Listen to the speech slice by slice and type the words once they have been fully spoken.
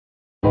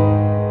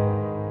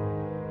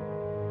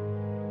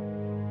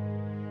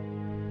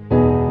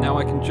Now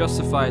I can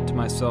justify it to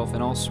myself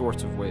in all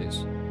sorts of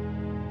ways.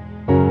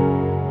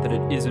 That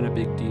it isn't a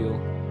big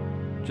deal,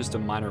 just a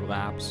minor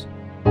lapse.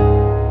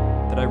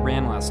 That I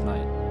ran last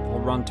night, I'll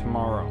run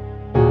tomorrow.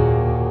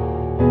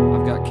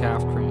 I've got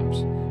calf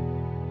cramps.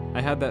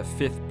 I had that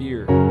 5th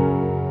beer.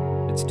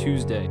 It's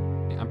Tuesday,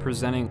 I'm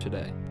presenting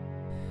today.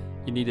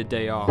 You need a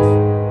day off,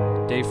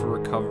 a day for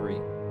recovery.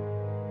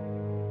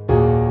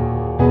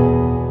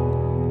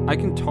 I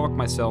can talk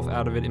myself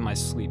out of it in my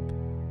sleep.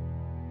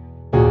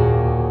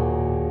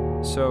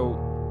 So,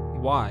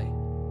 why?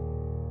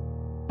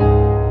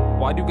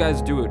 Why do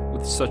guys do it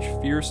with such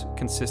fierce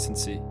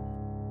consistency?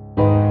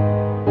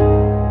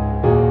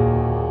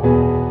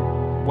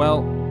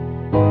 Well,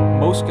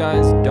 most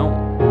guys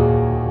don't.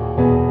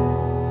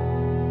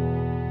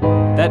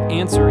 That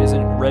answer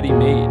isn't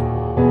ready-made.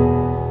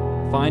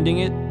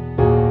 Finding it,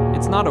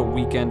 it's not a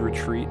weekend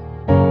retreat.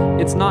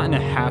 It's not in a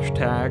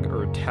hashtag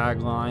or a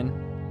tagline.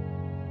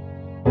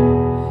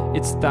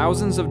 It's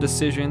thousands of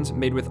decisions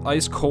made with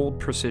ice-cold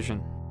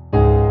precision.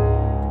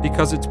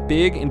 Because it's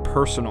big and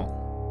personal.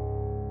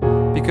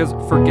 Because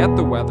forget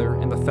the weather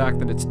and the fact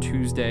that it's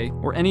Tuesday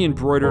or any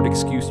embroidered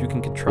excuse you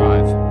can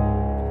contrive.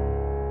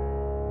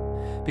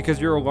 Because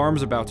your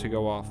alarm's about to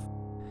go off.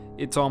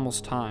 It's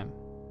almost time.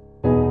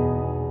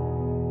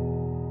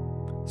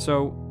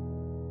 So,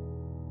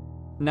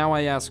 now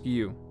I ask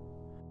you,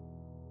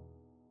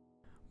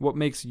 what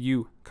makes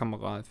you come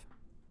alive?